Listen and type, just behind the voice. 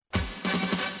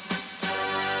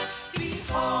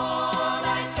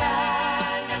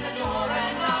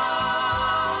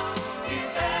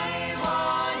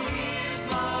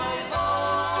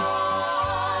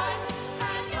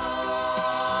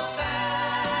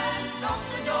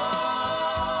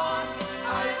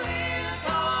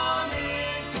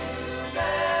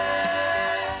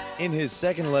In his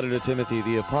second letter to Timothy,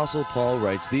 the Apostle Paul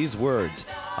writes these words,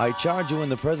 I charge you in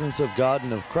the presence of God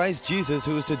and of Christ Jesus,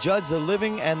 who is to judge the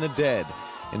living and the dead,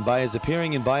 and by his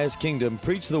appearing and by his kingdom,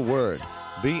 preach the word.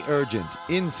 Be urgent,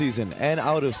 in season and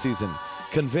out of season.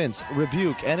 Convince,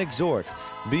 rebuke, and exhort.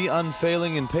 Be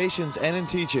unfailing in patience and in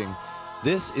teaching.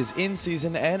 This is In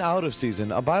Season and Out of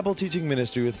Season, a Bible teaching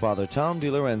ministry with Father Tom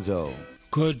DiLorenzo.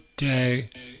 Good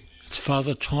day. It's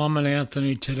Father Tom and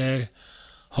Anthony today.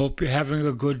 Hope you're having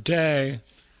a good day.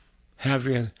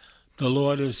 The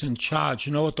Lord is in charge.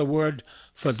 You know what the word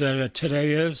for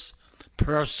today is?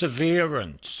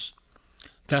 Perseverance.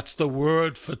 That's the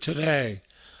word for today.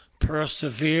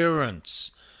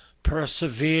 Perseverance.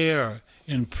 Persevere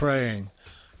in praying.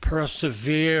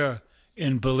 Persevere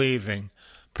in believing.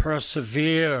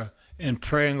 Persevere in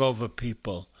praying over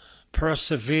people.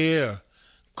 Persevere.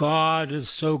 God is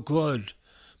so good.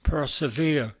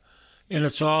 Persevere. And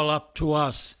it's all up to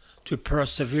us to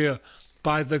persevere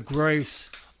by the grace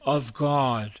of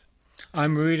God.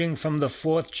 I'm reading from the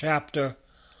 4th chapter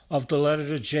of the letter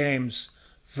to James,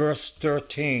 verse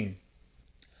 13.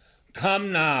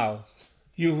 Come now,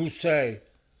 you who say,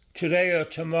 today or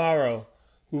tomorrow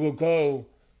we will go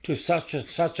to such and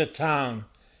such a town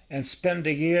and spend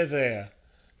a year there,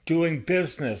 doing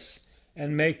business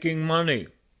and making money.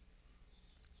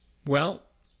 Well,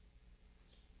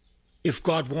 if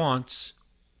God wants,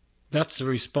 that's the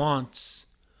response.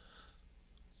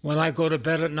 When I go to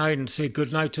bed at night and say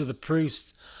good night to the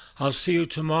priest, I'll see you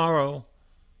tomorrow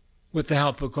with the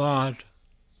help of God.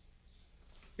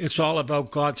 It's all about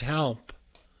God's help.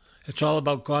 It's all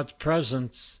about God's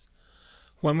presence.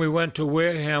 When we went to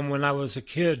Wareham when I was a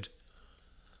kid,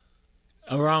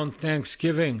 around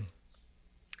Thanksgiving,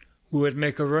 we would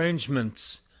make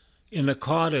arrangements in a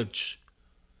cottage,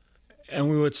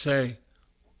 and we would say,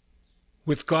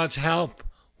 with God's help,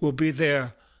 we'll be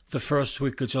there the first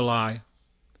week of July.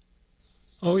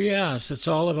 Oh yes, it's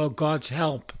all about God's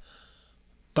help,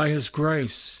 by His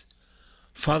grace.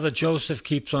 Father Joseph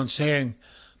keeps on saying,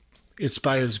 it's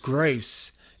by His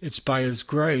grace, it's by His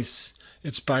grace,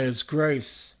 it's by His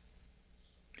grace.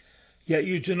 Yet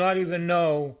you do not even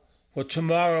know what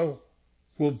tomorrow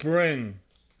will bring.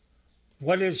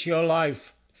 What is your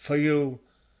life for you?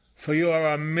 For you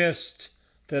are a mist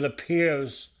that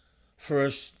appears for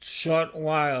a short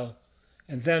while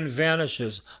and then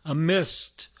vanishes. A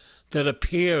mist that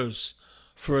appears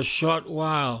for a short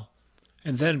while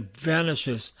and then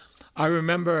vanishes. I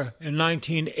remember in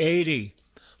 1980,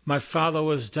 my father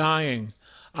was dying.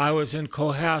 I was in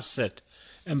Cohasset,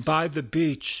 and by the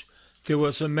beach there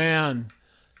was a man,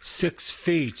 6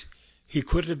 feet. He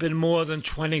could have been more than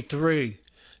 23,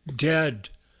 dead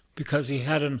because he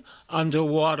had an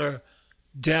underwater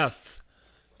death.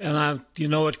 And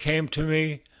it came to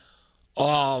me,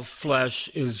 all flesh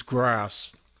is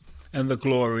grass, and the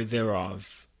glory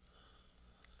thereof.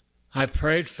 I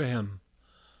prayed for him,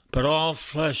 but all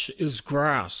flesh is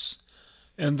grass,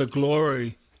 and the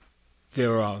glory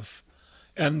thereof.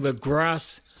 And the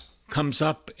grass comes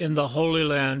up in the Holy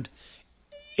Land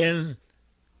in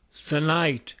the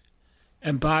night,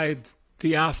 and by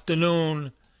the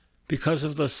afternoon, because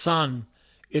of the sun,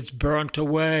 it's burnt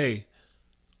away.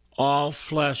 All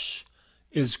flesh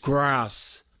is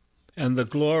grass, and the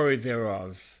glory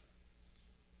thereof.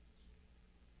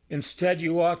 Instead,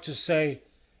 you ought to say,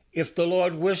 if the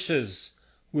Lord wishes,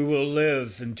 we will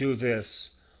live and do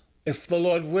this. If the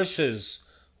Lord wishes,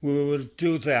 we will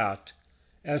do that.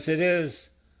 As it is,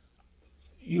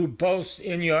 you boast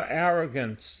in your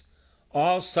arrogance.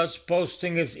 All such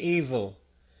boasting is evil.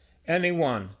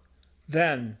 Anyone,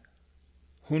 then,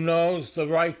 who knows the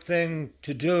right thing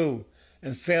to do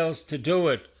and fails to do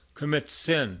it, commits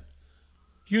sin.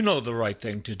 You know the right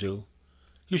thing to do.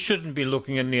 You shouldn't be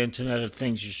looking in the internet at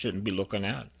things you shouldn't be looking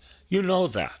at. You know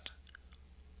that.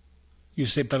 You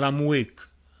say, but I'm weak.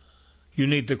 You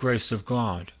need the grace of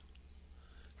God.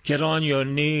 Get on your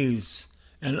knees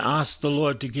and ask the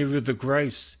Lord to give you the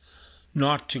grace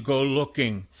not to go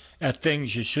looking at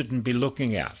things you shouldn't be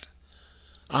looking at.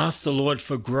 Ask the Lord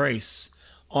for grace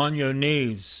on your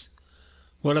knees.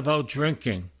 What about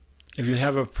drinking? If you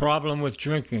have a problem with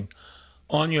drinking,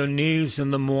 on your knees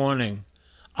in the morning,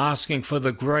 asking for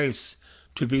the grace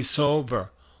to be sober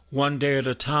one day at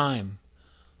a time.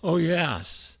 Oh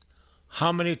yes.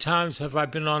 How many times have I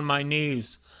been on my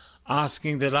knees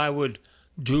asking that I would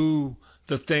do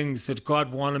the things that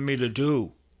God wanted me to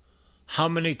do? How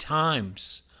many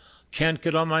times? Can't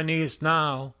get on my knees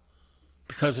now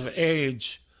because of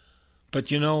age.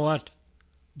 But you know what?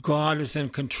 God is in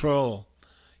control.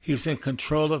 He's in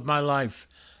control of my life,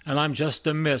 and I'm just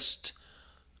a mist.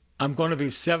 I'm going to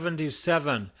be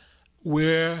 77.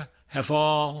 Where have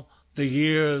all the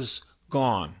years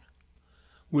gone?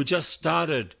 We just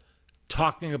started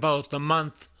talking about the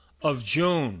month of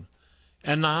June,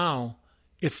 and now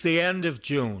it's the end of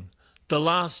June, the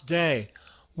last day.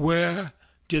 Where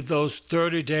did those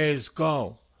 30 days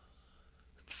go?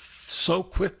 So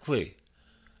quickly,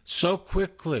 so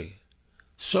quickly,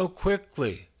 so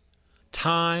quickly.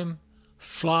 Time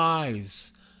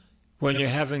flies when you're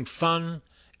having fun,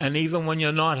 and even when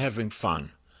you're not having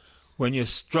fun. When you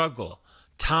struggle,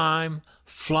 time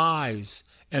flies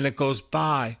and it goes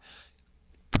by.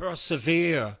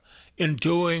 Persevere in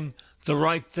doing the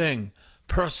right thing.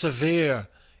 Persevere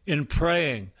in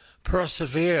praying.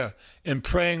 Persevere in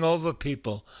praying over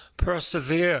people.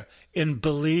 Persevere in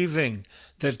believing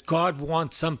that God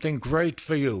wants something great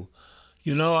for you.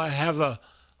 You know, I have a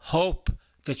hope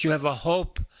that you have a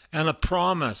hope and a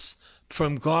promise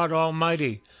from God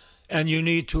Almighty, and you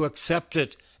need to accept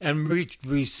it and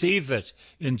receive it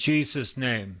in Jesus'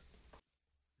 name.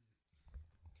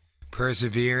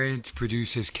 Perseverance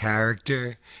produces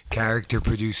character. Character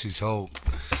produces hope.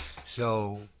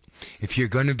 So if you're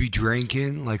going to be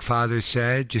drinking, like Father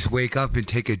said, just wake up and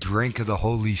take a drink of the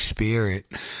Holy Spirit.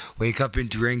 Wake up and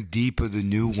drink deep of the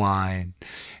new wine.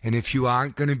 And if you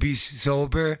aren't going to be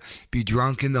sober, be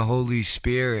drunk in the Holy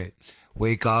Spirit.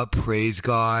 Wake up, praise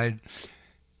God,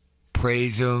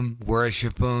 praise Him,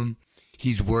 worship Him.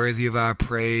 He's worthy of our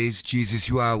praise. Jesus,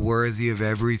 you are worthy of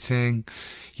everything.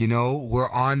 You know,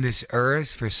 we're on this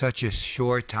earth for such a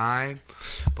short time,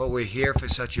 but we're here for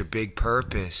such a big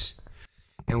purpose.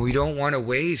 And we don't want to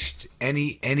waste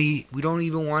we don't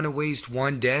even want to waste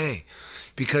one day.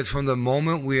 Because from the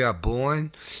moment we are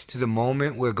born to the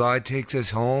moment where God takes us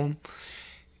home,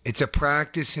 it's a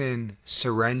practice in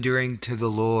surrendering to the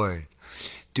Lord,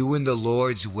 doing the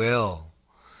Lord's will,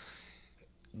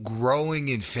 growing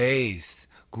in faith,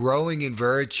 growing in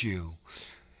virtue,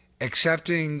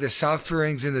 accepting the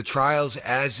sufferings and the trials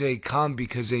as they come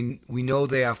because we know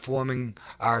they are forming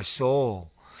our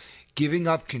soul. Giving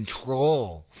up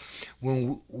control.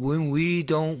 When we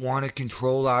don't want to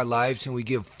control our lives and we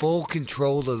give full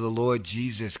control to the Lord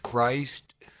Jesus Christ,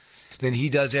 then He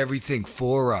does everything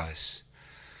for us.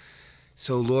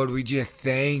 So Lord, we just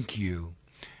thank You.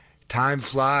 Time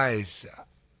flies.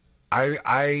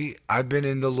 I've been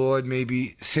in the Lord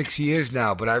maybe 6 years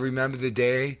now, but I remember the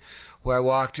day where I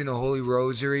walked in a Holy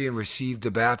Rosary and received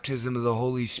the baptism of the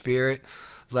Holy Spirit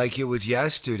like it was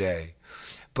yesterday.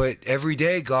 But every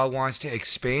day God wants to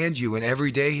expand you, and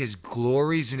every day His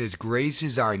glories and His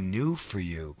graces are new for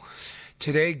you.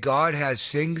 Today God has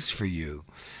things for you.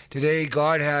 Today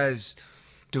God has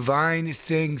divine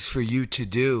things for you to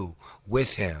do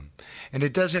with Him. And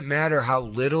it doesn't matter how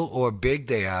little or big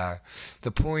they are.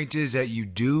 The point is that you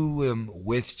do them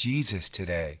with Jesus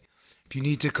today. If you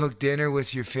need to cook dinner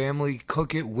with your family,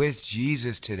 cook it with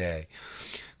Jesus today.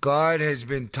 God has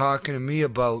been talking to me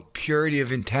about purity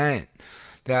of intent.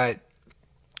 That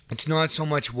it's not so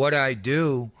much what I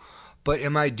do, but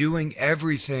am I doing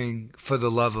everything for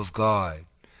the love of God?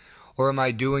 Or am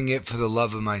I doing it for the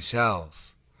love of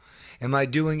myself? Am I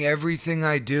doing everything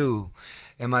I do?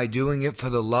 Am I doing it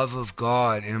for the love of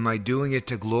God? And am I doing it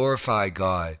to glorify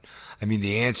God? I mean,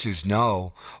 the answer is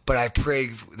no, but I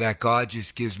pray that God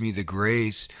just gives me the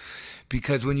grace.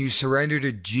 Because when you surrender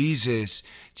to Jesus,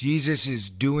 Jesus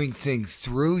is doing things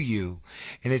through you.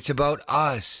 And it's about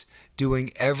us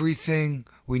doing everything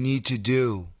we need to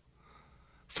do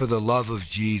for the love of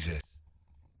Jesus.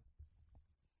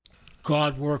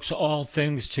 God works all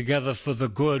things together for the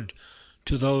good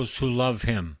to those who love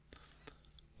Him.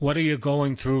 What are you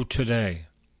going through today?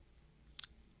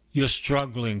 You're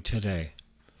struggling today.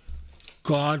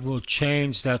 God will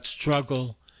change that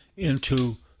struggle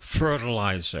into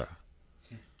fertilizer.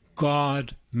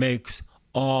 God makes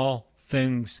all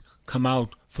things come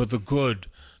out for the good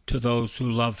to those who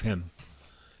love Him.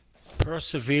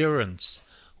 Perseverance.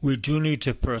 We do need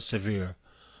to persevere.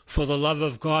 For the love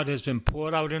of God has been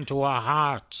poured out into our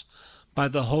hearts by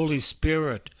the Holy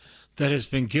Spirit that has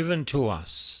been given to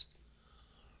us.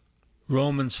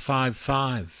 Romans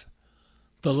 5:5.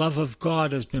 The love of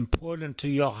God has been poured into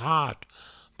your heart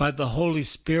by the Holy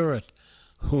Spirit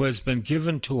who has been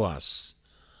given to us.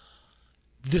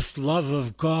 This love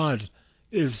of God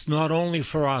is not only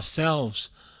for ourselves,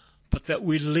 but that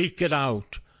we leak it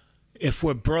out. If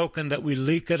we're broken, that we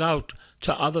leak it out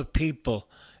to other people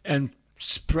and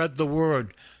spread the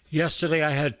word. Yesterday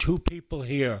I had 2 people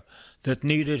here that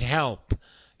needed help.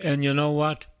 And you know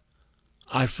what?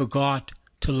 I forgot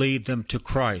to lead them to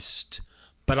Christ.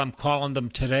 But I'm calling them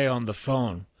today on the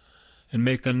phone and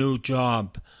make a new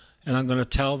job. And I'm going to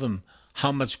tell them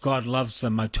how much God loves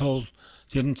them.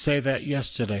 Didn't say that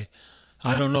yesterday.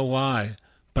 I don't know why,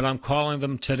 but I'm calling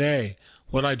them today.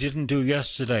 What I didn't do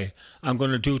yesterday, I'm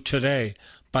going to do today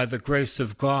by the grace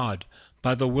of God,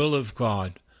 by the will of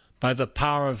God, by the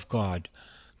power of God.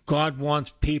 God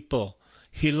wants people.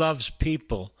 He loves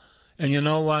people. And you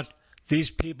know what? These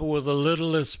people were the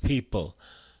littlest people.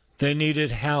 They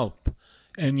needed help.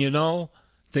 And you know,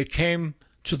 they came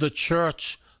to the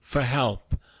church for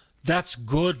help. That's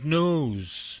good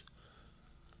news.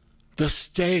 The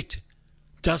state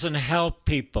doesn't help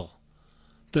people.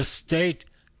 The state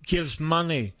gives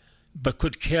money but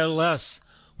could care less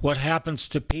what happens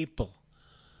to people.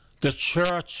 The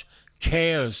church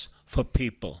cares for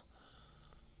people.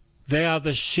 They are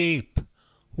the sheep.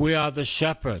 We are the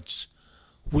shepherds.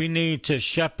 We need to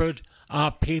shepherd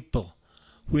our people.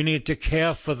 We need to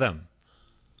care for them.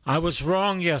 I was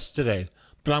wrong yesterday,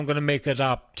 but I'm going to make it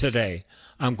up today.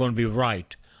 I'm going to be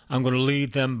right. I'm going to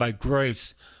lead them by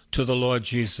grace to the Lord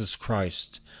Jesus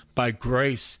Christ. By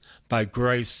grace, by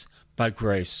grace, by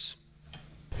grace.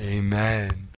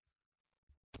 Amen.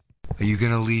 Are you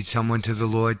going to lead someone to the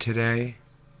Lord today?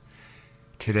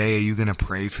 Today, are you going to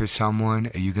pray for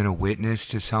someone? Are you going to witness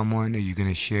to someone? Are you going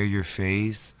to share your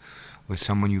faith with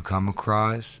someone you come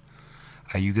across?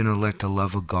 Are you going to let the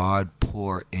love of God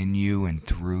pour in you and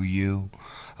through you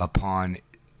upon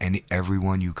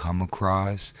everyone you come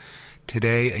across?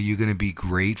 Today, are you going to be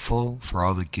grateful for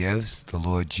all the gifts the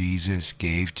Lord Jesus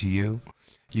gave to you?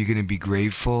 You're going to be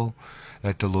grateful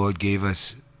that the Lord gave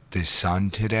us this sun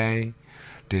today,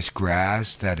 this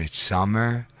grass, that it's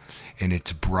summer, and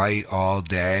it's bright all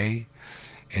day,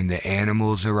 and the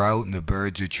animals are out and the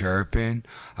birds are chirping.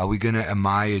 Are we going to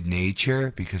admire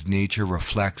nature because nature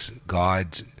reflects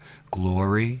God's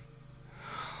glory?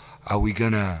 Are we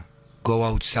going to go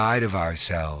outside of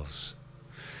ourselves?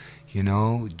 You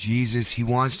know, Jesus, he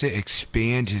wants to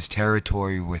expand his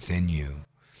territory within you.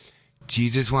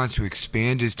 Jesus wants to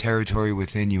expand his territory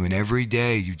within you, and every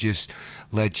day you just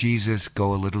let Jesus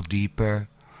go a little deeper,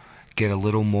 get a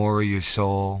little more of your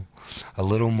soul, a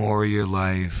little more of your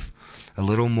life, a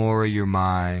little more of your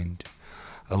mind,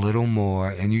 a little more,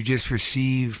 and you just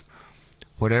receive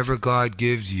whatever God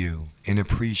gives you in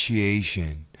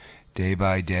appreciation day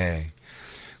by day.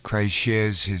 Christ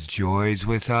shares his joys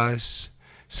with us,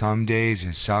 some days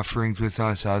his sufferings with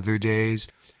us, other days,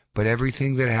 but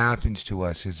everything that happens to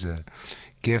us is a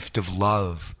gift of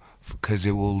love because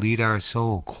it will lead our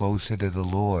soul closer to the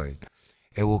Lord.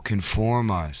 It will conform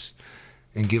us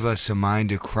and give us a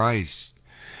mind of Christ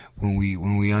when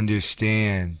we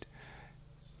understand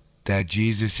that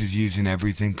Jesus is using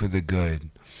everything for the good.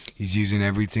 He's using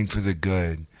everything for the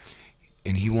good.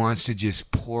 And he wants to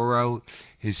just pour out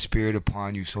his Spirit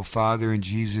upon you. So, Father, in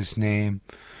Jesus' name,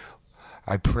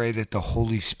 I pray that the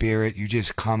Holy Spirit, you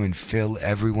just come and fill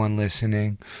everyone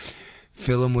listening.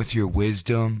 Fill them with your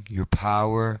wisdom, your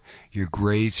power, your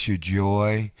grace, your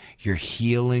joy, your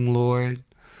healing, Lord.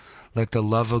 Let the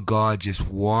love of God just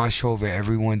wash over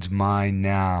everyone's mind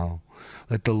now.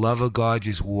 Let the love of God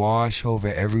just wash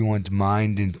over everyone's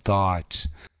mind and thoughts.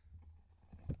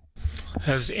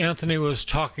 As Anthony was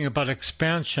talking about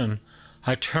expansion,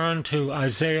 I turned to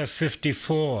Isaiah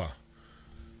 54.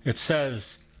 It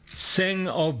says, "Sing,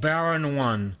 O barren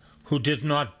one who did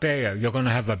not bear." You're going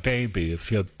to have a baby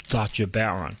if you thought you're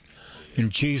barren. In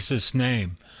Jesus'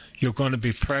 name, you're going to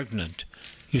be pregnant.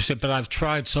 You say, "But I've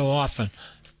tried so often."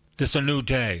 There's a new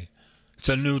day. It's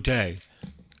a new day.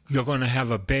 You're going to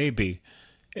have a baby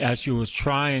as you was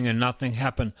trying and nothing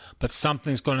happened, but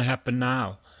something's going to happen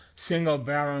now. Sing, O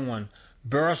barren one.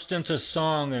 Burst into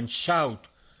song and shout.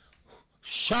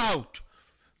 Shout!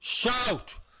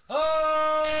 Shout!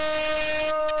 Oh!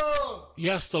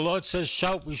 Yes, the Lord says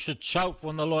shout. We should shout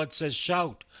when the Lord says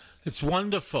shout. It's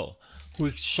wonderful.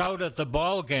 We shout at the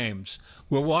ball games.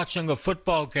 We're watching a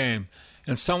football game,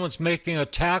 and someone's making a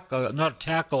tackle, not a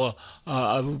tackle,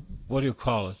 what do you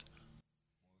call it?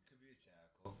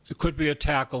 It could be a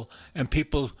tackle, and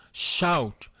people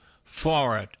shout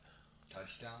for it.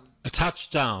 Touchdown? A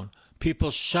touchdown.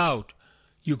 People shout.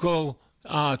 You go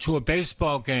to a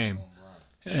baseball game.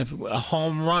 A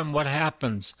home run, what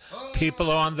happens? People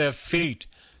are on their feet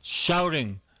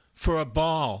shouting for a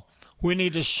ball. We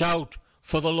need to shout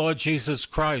for the Lord Jesus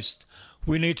Christ.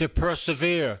 We need to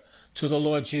persevere to the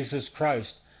Lord Jesus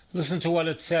Christ. Listen to what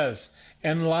it says.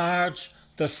 Enlarge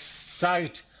the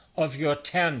sight of your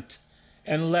tent,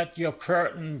 and let your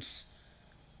curtains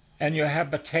and your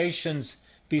habitations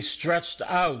be stretched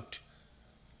out.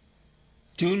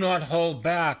 Do not hold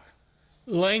back.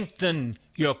 Lengthen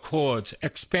your cords.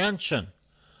 Expansion.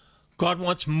 God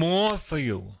wants more for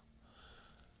you.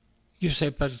 You say,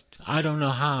 "But I don't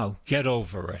know how." Get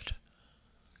over it.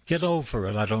 Get over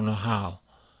it. I don't know how.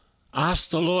 Ask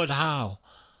the Lord how.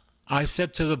 I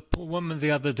said to the woman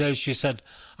the other day, she said,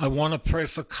 I want to pray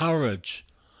for courage.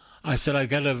 I said, I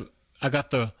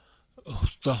got the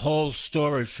whole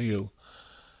story for you.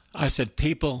 I said,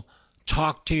 people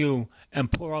talk to you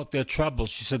and pour out their troubles.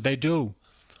 She said, they do.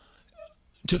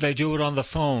 Do they do it on the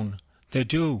phone? They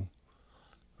do.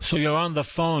 So you're on the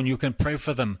phone, you can pray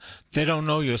for them. They don't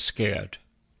know you're scared.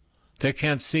 They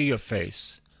can't see your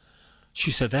face.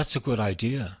 She said, that's a good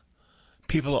idea.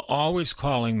 People are always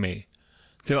calling me.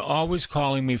 They're always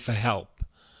calling me for help.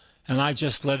 And I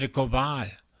just let it go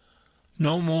by.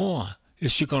 No more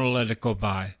is she going to let it go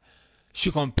by.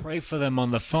 She's going to pray for them on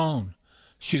the phone.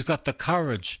 She's got the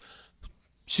courage.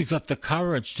 She's got the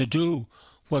courage to do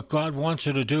what God wants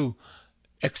her to do.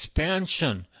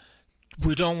 Expansion.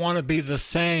 We don't want to be the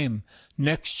same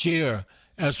next year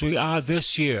as we are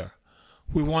this year.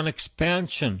 We want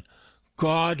expansion.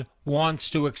 God wants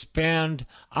to expand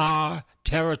our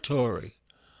territory.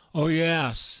 Oh,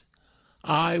 yes.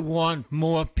 I want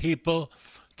more people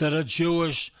that are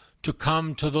Jewish to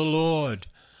come to the Lord.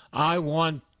 I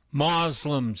want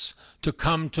Muslims to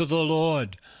come to the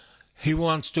Lord. He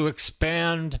wants to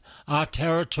expand our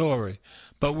territory,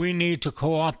 but we need to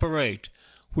cooperate.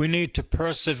 We need to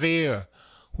persevere.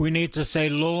 We need to say,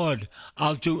 Lord,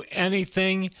 I'll do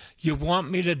anything you want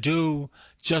me to do.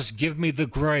 Just give me the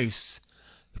grace.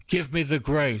 Give me the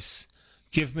grace.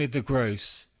 Give me the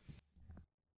grace.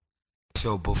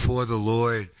 So before the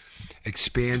Lord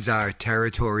expands our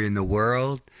territory in the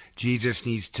world, we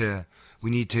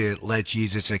need to let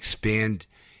Jesus expand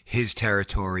his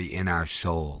territory in our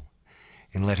soul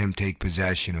and let him take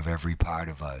possession of every part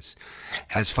of us.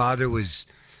 As Father was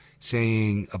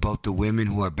saying about the women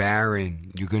who are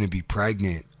barren, you're going to be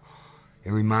pregnant,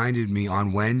 it reminded me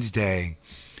on Wednesday,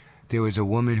 there was a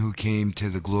woman who came to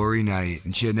the Glory Night,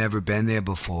 and she had never been there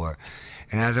before.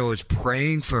 And as I was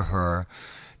praying for her,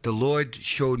 the Lord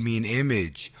showed me an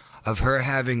image of her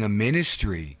having a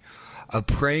ministry of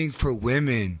praying for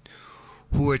women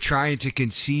who were trying to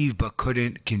conceive but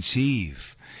couldn't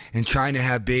conceive, and trying to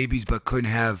have babies but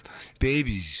couldn't have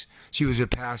babies. She was a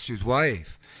pastor's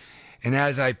wife. And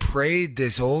as I prayed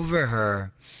this over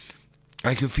her,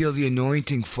 I could feel the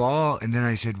anointing fall. And then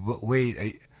I said,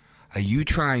 wait, are you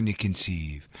trying to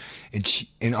conceive?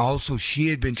 And also she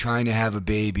had been trying to have a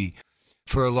baby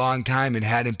for a long time and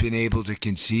hadn't been able to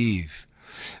conceive.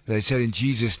 But I said, in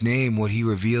Jesus' name, what he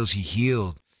reveals, he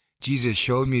healed. Jesus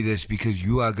showed me this because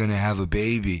you are going to have a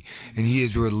baby. And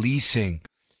he's releasing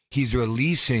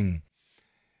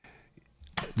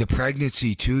the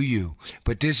pregnancy to you.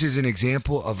 But this is an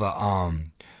example of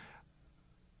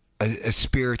a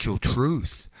spiritual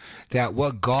truth, that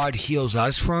what God heals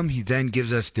us from, he then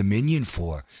gives us dominion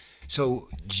for. So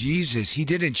Jesus, he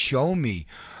didn't show me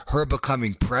her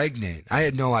becoming pregnant. I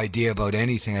had no idea about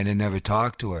anything. I didn't ever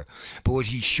talk to her. But what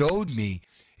he showed me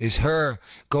is her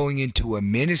going into a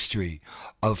ministry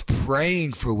of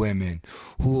praying for women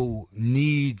who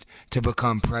need to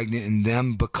become pregnant and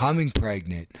them becoming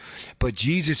pregnant. But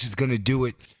Jesus is going to do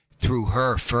it through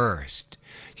her first.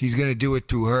 He's going to do it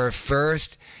through her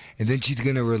first, and then she's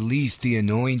going to release the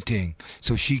anointing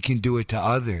so she can do it to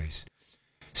others.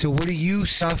 So what are you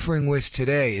suffering with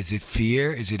today? Is it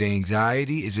fear? Is it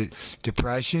anxiety? Is it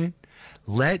depression?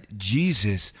 Let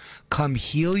Jesus come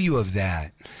heal you of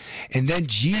that. And then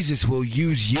Jesus will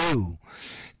use you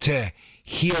to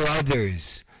heal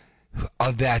others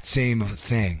of that same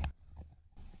thing.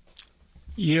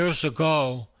 Years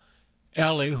ago,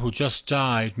 Ellie, who just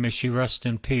died, may she rest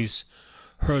in peace,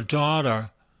 her daughter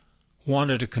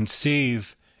wanted to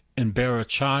conceive and bear a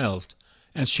child,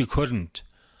 and she couldn't.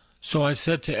 So I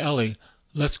said to Ellie,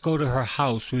 let's go to her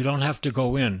house. We don't have to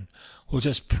go in. We'll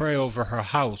just pray over her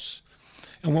house.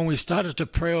 And when we started to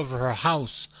pray over her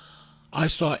house, I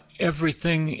saw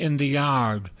everything in the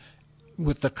yard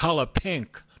with the color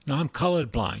pink. Now, I'm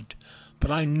colorblind,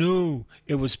 but I knew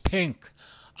it was pink.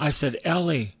 I said,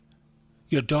 Ellie,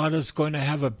 your daughter's going to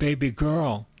have a baby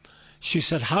girl. She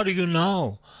said, how do you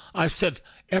know? I said,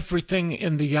 everything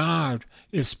in the yard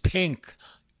is pink.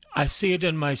 I see it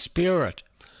in my spirit.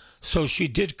 So she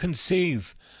did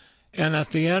conceive. And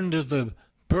at the end of the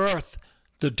birth,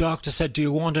 the doctor said, do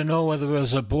you want to know whether it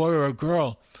was a boy or a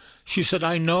girl? She said,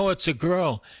 I know it's a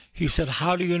girl. He said,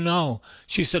 how do you know?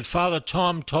 She said, Father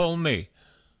Tom told me.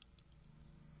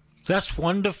 That's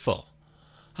wonderful.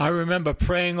 I remember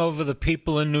praying over the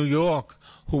people in New York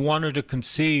who wanted to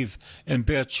conceive and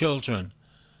bear children.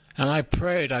 And I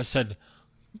prayed, I said,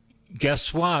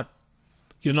 guess what?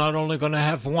 You're not only going to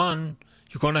have one,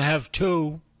 you're going to have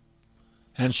two.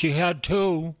 And she had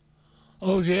two.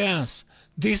 Oh, yes.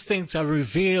 These things are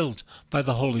revealed by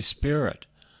the Holy Spirit.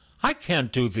 I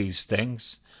can't do these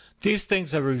things. These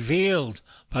things are revealed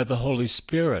by the Holy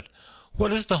Spirit.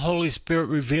 What is the Holy Spirit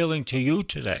revealing to you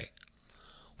today?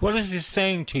 What is He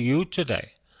saying to you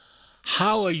today?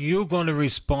 How are you going to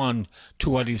respond to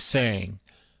what He's saying?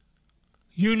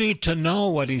 You need to know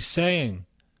what He's saying.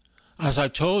 As I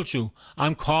told you,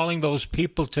 I'm calling those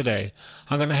people today.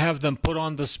 I'm going to have them put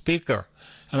on the speaker,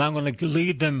 and I'm going to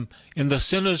lead them in the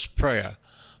sinner's prayer,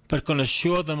 but going to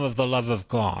assure them of the love of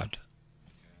God.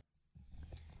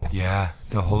 Yeah,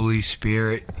 the Holy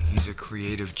Spirit, He's a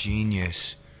creative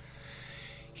genius.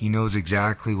 He knows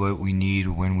exactly what we need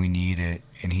when we need it,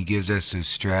 and He gives us the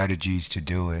strategies to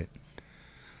do it.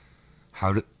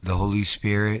 The Holy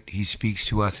Spirit, He speaks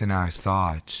to us in our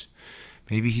thoughts.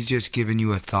 Maybe He's just given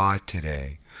you a thought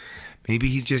today. Maybe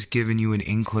He's just given you an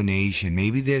inclination.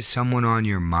 Maybe there's someone on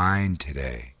your mind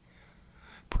today.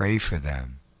 Pray for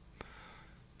them.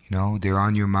 You know, they're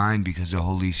on your mind because the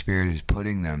Holy Spirit is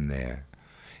putting them there.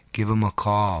 Give them a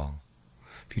call.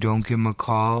 If you don't give them a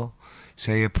call,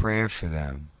 say a prayer for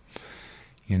them.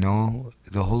 You know,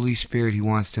 the Holy Spirit, He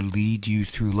wants to lead you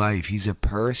through life. He's a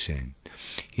person.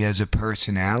 He has a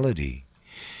personality.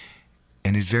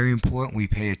 And it's very important we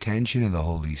pay attention to the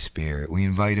Holy Spirit. We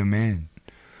invite Him in.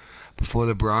 Before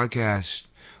the broadcast,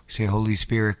 we say, Holy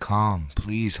Spirit, come.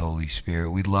 Please, Holy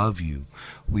Spirit, we love you.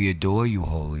 We adore you,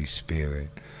 Holy Spirit.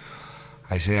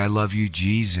 I say, I love you,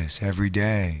 Jesus, every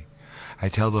day. I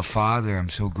tell the Father I'm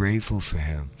so grateful for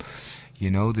Him.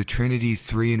 You know, the Trinity is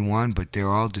 3 in 1, but they're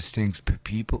all distinct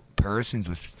persons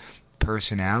with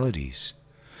personalities.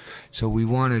 So we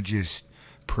want to just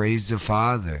praise the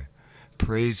Father,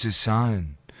 praise the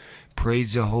Son,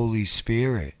 praise the Holy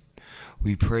Spirit.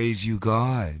 We praise you,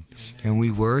 God, and we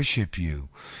worship you,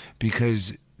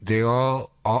 because they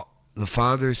all the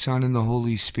Father, Son, and the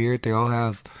Holy Spirit, they all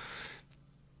have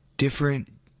different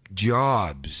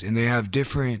jobs, and they have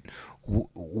different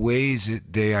ways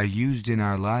that they are used in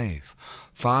our life.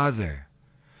 Father,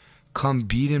 come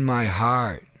beat in my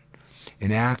heart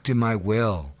and act in my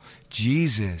will.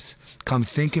 Jesus, come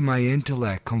think in my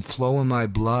intellect, come flow in my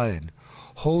blood.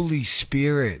 Holy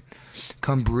Spirit,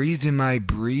 come breathe in my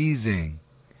breathing,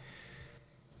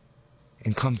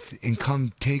 and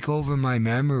come take over my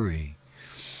memory.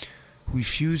 We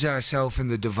fuse ourselves in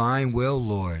the divine will,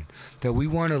 Lord, that we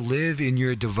want to live in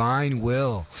your divine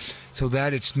will, so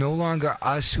that it's no longer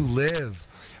us who live,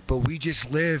 but we just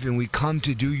live and we come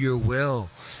to do your will,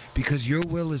 because your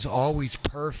will is always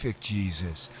perfect,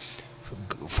 Jesus.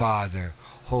 Father,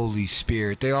 Holy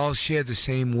Spirit, they all share the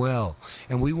same will,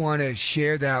 and we want to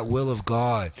share that will of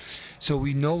God. So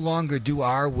we no longer do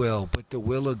our will, but the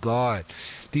will of God.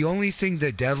 The only thing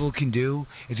the devil can do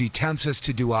is he tempts us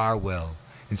to do our will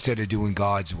instead of doing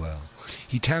God's will.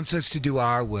 He tempts us to do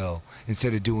our will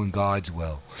instead of doing God's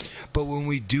will. But when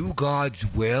we do God's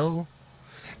will,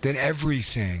 then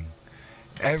everything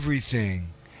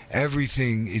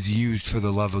is used for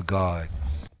the love of God.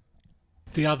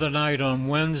 The other night on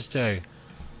Wednesday,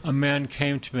 a man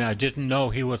came to me. I didn't know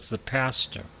he was the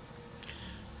pastor.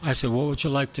 I said, what would you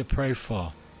like to pray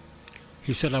for?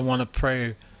 He said, I want to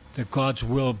pray that God's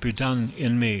will be done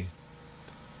in me.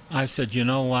 I said, you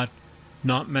know what?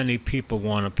 Not many people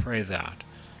want to pray that.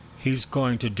 He's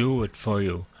going to do it for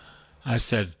you. I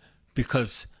said,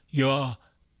 because you're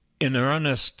in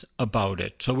earnest about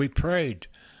it. So we prayed.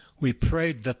 We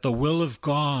prayed that the will of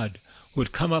God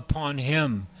would come upon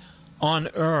him on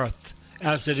earth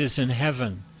as it is in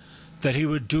heaven, that he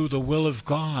would do the will of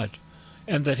God,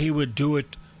 and that he would do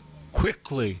it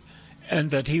quickly,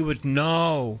 and that he would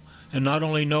know, and not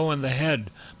only know in the head,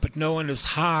 but know in his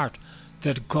heart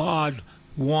that God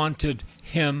wanted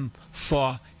him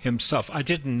for himself. I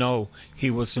didn't know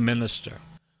he was a minister.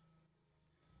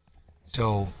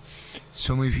 So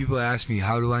many people ask me,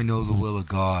 how do I know the will of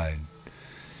God?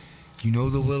 You know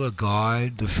the will of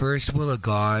God? The first will of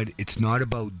God, it's not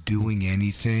about doing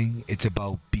anything. It's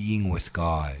about being with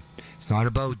God. It's not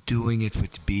about doing, it's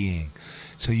with being.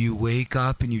 So you wake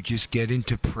up and you just get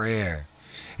into prayer.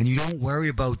 And you don't worry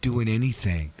about doing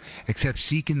anything except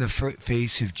seeking the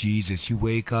face of Jesus. You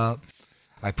wake up,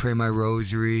 I pray my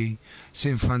rosary,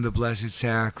 sit in front of the Blessed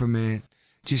Sacrament.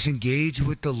 Just engage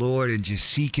with the Lord and just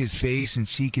seek His face and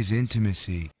seek His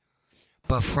intimacy.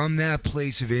 But from that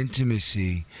place of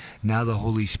intimacy, now the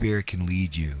Holy Spirit can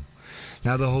lead you.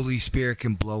 Now the Holy Spirit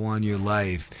can blow on your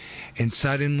life. And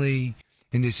suddenly,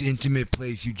 in this intimate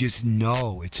place, you just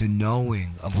know. It's a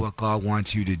knowing of what God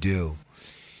wants you to do.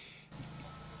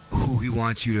 Who He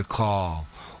wants you to call.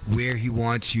 Where He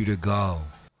wants you to go.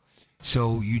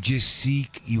 So you just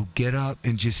seek, you get up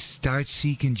and just start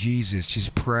seeking Jesus.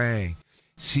 Just pray.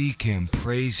 Seek Him,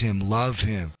 praise Him, love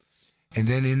Him. And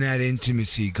then in that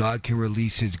intimacy, God can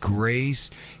release his grace,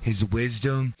 his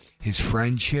wisdom, his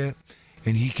friendship,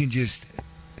 and he can just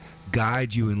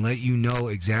guide you and let you know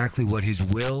exactly what his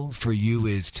will for you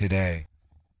is today.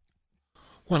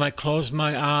 When I closed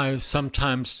my eyes,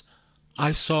 sometimes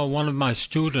I saw one of my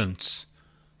students,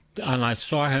 and I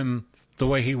saw him the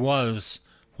way he was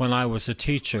when I was a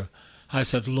teacher. I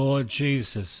said, Lord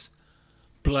Jesus,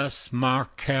 bless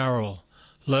Mark Carroll.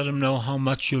 Let him know how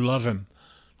much you love him.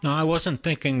 Now, I wasn't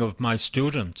thinking of my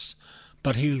students,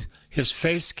 but his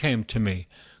face came to me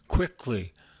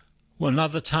quickly.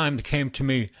 Another time came to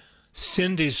me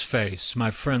Cindy's face, my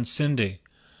friend Cindy.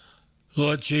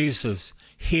 Lord Jesus,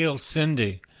 heal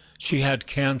Cindy. She had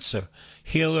cancer.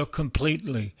 Heal her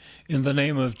completely in the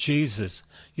name of Jesus.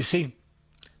 You see,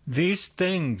 these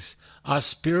things are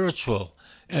spiritual,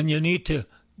 and you need to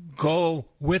go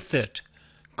with it.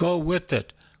 Go with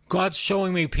it. God's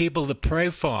showing me people to pray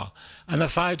for, and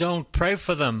if I don't pray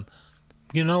for them,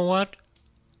 you know what?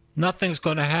 Nothing's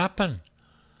going to happen.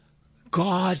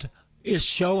 God is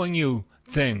showing you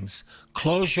things.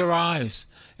 Close your eyes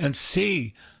and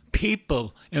see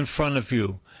people in front of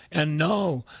you and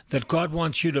know that God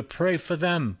wants you to pray for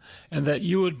them and that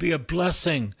you would be a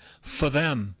blessing for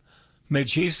them. May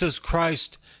Jesus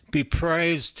Christ be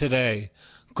praised today.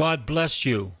 God bless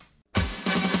you.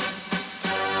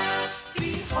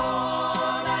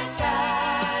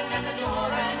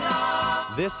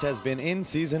 This has been In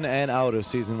Season and Out of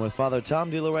Season with Father Tom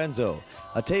DiLorenzo.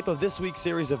 A tape of this week's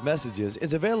series of messages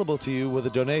is available to you with a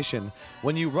donation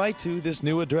when you write to this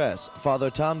new address,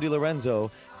 Father Tom DiLorenzo,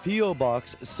 P.O.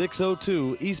 Box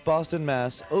 602, East Boston,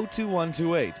 Mass.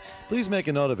 02128. Please make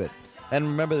a note of it. And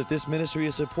remember that this ministry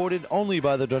is supported only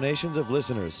by the donations of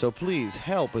listeners, so please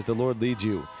help as the Lord leads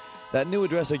you. That new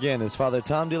address again is Father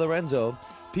Tom DiLorenzo,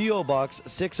 P.O. Box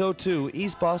 602,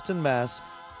 East Boston, Mass.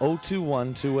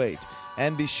 02128.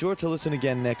 And be sure to listen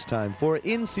again next time for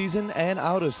In Season and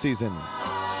Out of Season.